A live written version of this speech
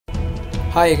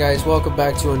Hi guys, welcome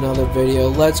back to another video.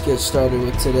 Let's get started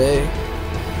with today,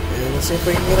 and let's see if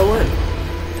we can get a win.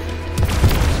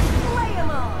 Play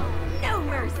 'em all, no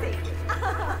mercy.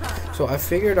 So I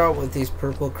figured out what these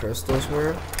purple crystals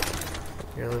were.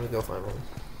 Here, let me go find one.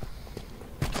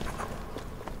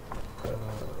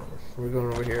 We're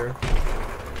going over here.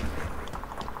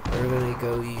 We're gonna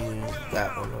go use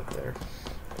that one up there.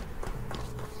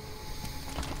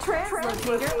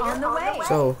 Translocator on the way.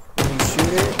 So when you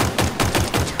shoot it,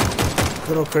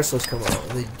 little crystals come out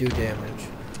and they do damage.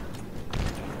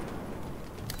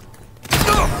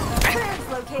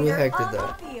 Who the heck did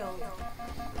that?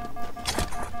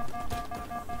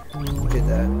 Who did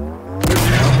that?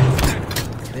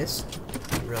 Missed?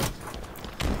 Run.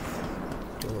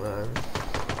 Come on.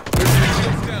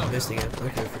 Missed again.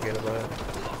 Okay, forget about it.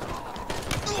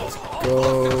 Let's go.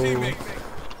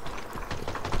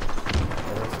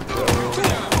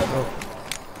 Oh.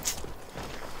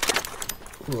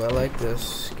 Ooh, I like the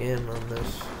skin on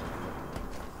this.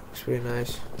 Looks pretty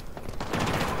nice.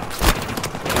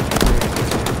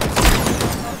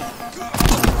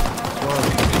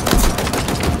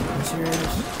 I'm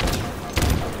serious.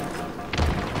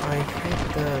 I hit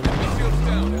them.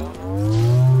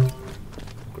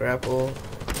 Grapple.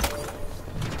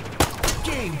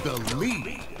 Gain the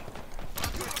lead.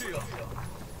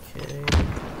 Okay.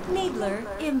 Needler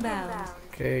inbound.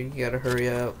 Okay, you gotta hurry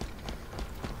up.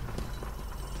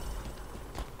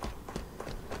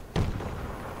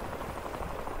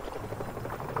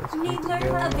 Needler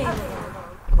available.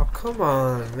 Oh, come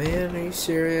on, man. Are you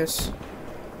serious?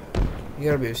 You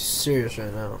gotta be serious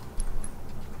right now.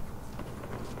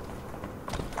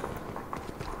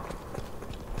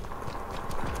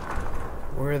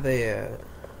 Where are they at?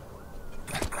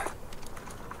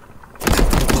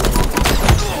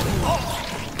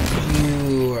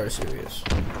 You are serious.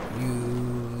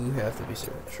 You have to be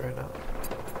serious right now.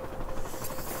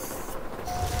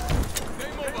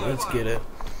 Let's get it.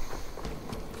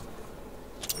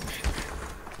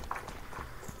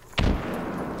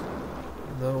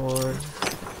 No one.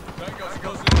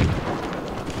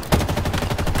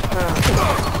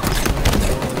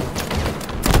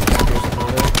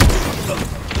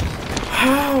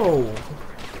 How?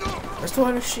 I still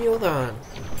have a shield on.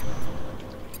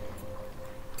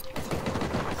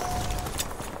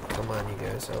 Come on, you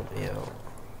guys, help me out.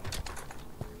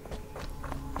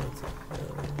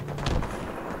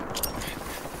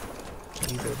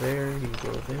 You go there, you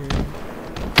go there.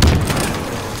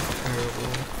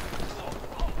 Terrible.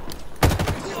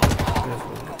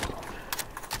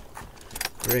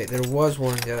 Great, there was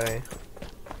one guy.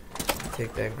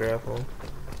 Take that grapple.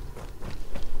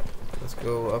 Let's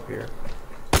go up here.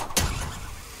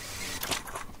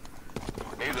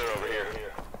 Needler over here.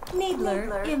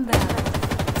 Needler inbound.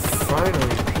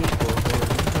 Finally, people are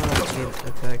not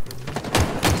attacking me.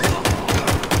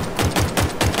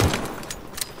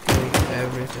 Take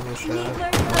every single shot.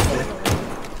 Needler available.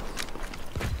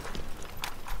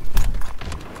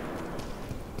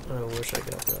 I wish I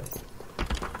got that.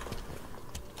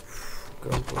 Go,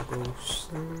 go, go.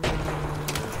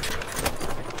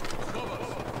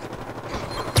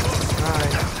 Hi.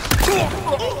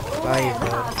 Bye,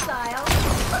 bud.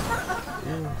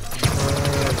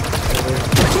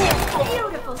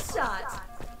 Beautiful shot.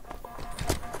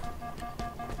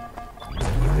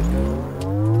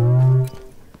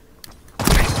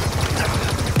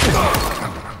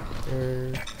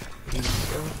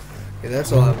 Okay,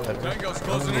 that's a lot better. Tango's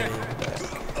closing in.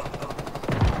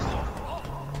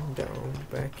 Down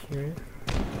back here.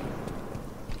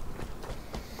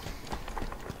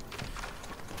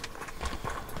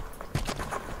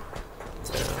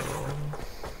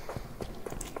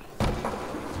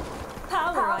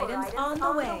 Power items on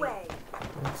the way.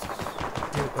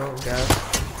 Oh god.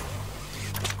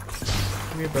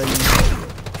 Come here, buddy.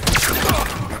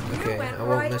 Okay, I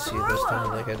won't miss you this time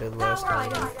like I did last Power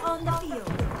time. items on the field.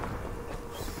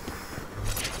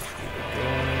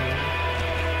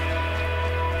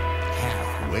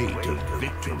 Halfway to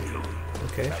victory.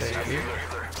 Okay, thank you.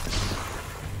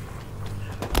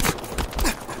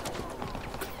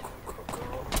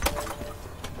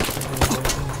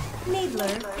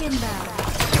 Needler inbound.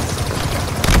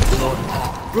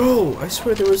 Bro, I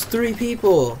swear there was 3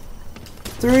 people.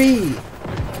 3! You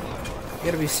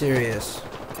gotta be serious.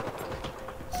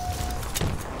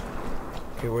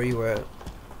 Okay, where you at?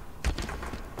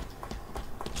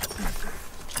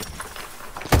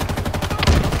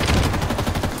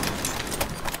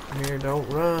 Come here, don't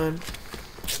run.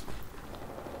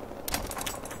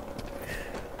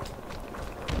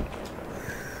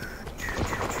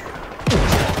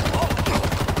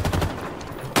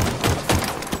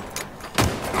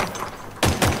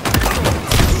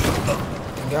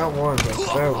 Got one, but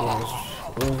that was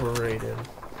overrated.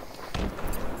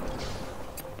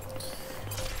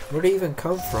 Where'd it even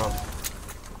come from?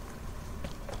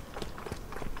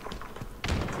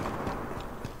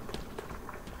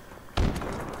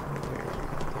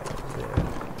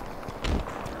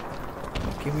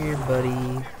 Give me your buddy.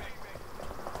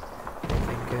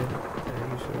 Anything good? Are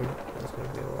you sure? That's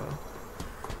gonna be a while.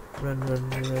 Run, run,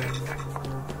 run, run.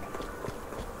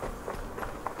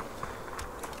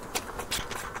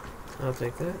 I'll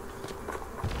take that.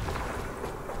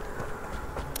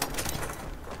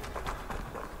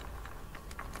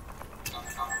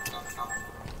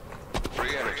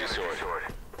 Free energy sword.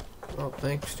 Oh,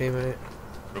 thanks, teammate.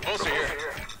 Repulsor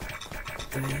here.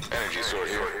 Energy sword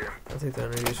here. I'll take the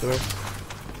energy sword.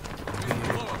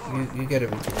 You gotta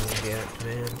be kidding me, yeah,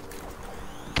 man.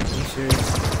 Are you serious?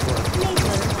 One,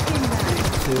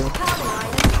 two.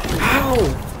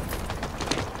 Ow!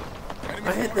 I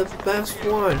had the best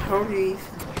one. How are you?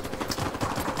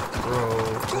 Bro,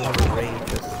 I'm on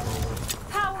rage at the moment.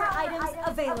 Power items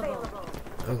available.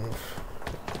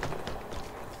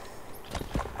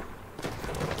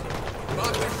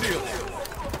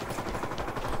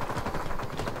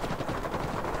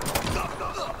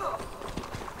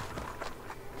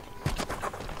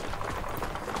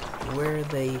 Where are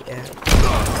they at?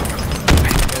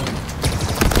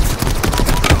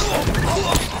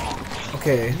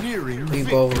 Okay, we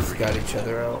both got each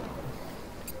other out.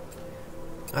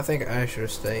 I think I should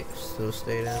have still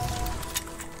stayed in.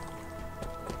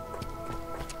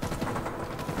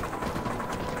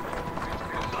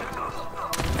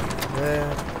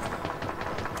 Yeah.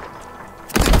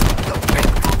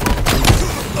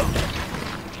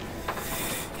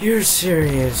 You're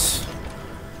serious?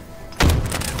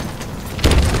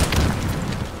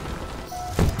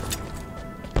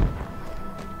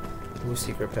 Ooh,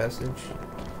 secret passage.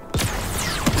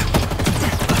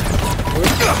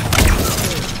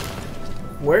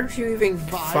 Where'd you even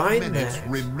find that?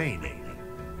 Remaining.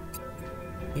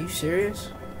 Are you serious?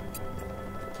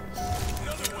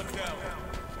 Another one down.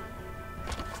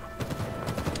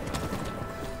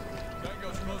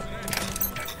 Tango's closing in.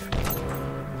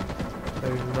 I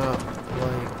do not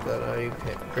like that I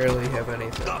barely have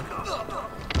anything.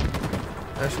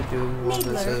 I should do one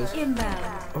that says,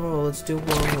 oh, let's do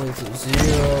one with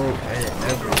 0 and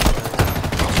everything.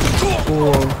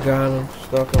 Cool, got him,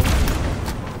 stuck him.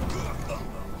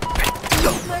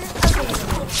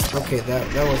 Okay,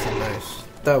 that wasn't nice.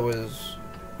 That was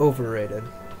overrated.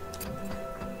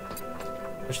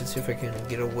 I should see if I can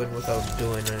get a win without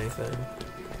doing anything.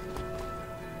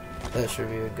 That should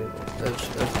be a good one. That's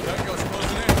good. Tango's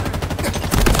closing in.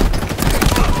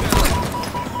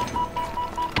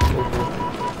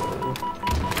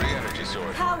 Free energy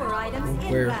sword. Power items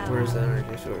Where's the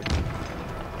energy sword?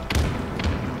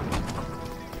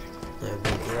 And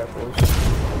the grapples.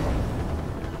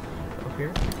 Up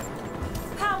here?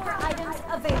 Power items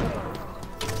available.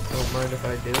 Don't mind if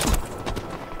I do.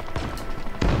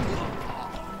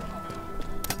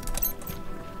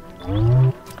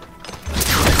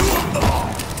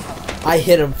 I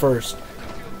hit him first.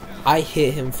 I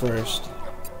hit him first.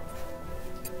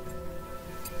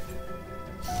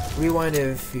 Rewind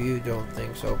if you don't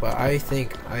think so, but I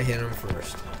think I hit him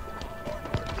first.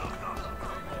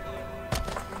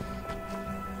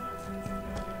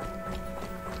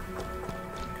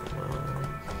 Come on.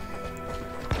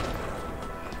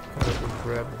 Gotta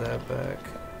grab that back.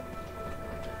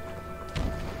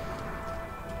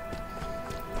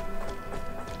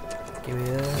 Give me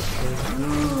that.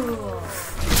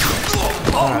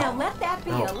 Now let that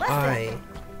be a lesson.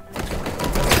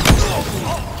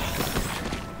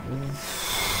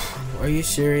 Are you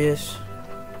serious?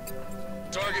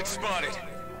 Target spotted.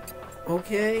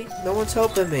 Okay, no one's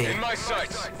helping me. In my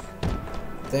sights.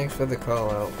 Thanks for the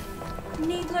call out.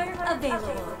 Needler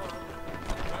available.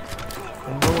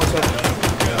 And no one's helping me.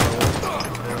 No.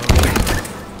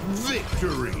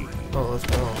 Victory. Oh, let's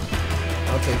go.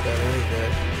 I'll take that any day.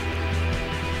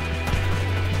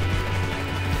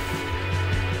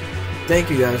 Thank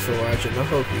you guys for watching. I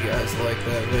hope you guys liked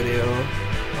that video.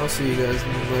 I'll see you guys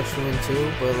in the next one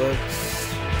too, but let's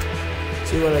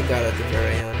see what I got at the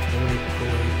very end. How many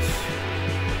points,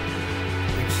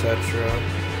 etc.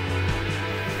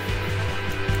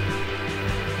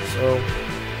 So,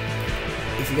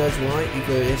 if you guys want, you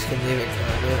guys can leave a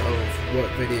comment of what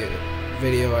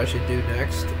video I should do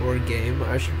next, or game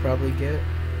I should probably get,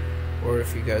 or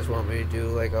if you guys want me to do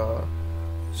like a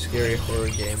scary horror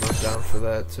game, I'm down for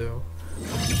that too.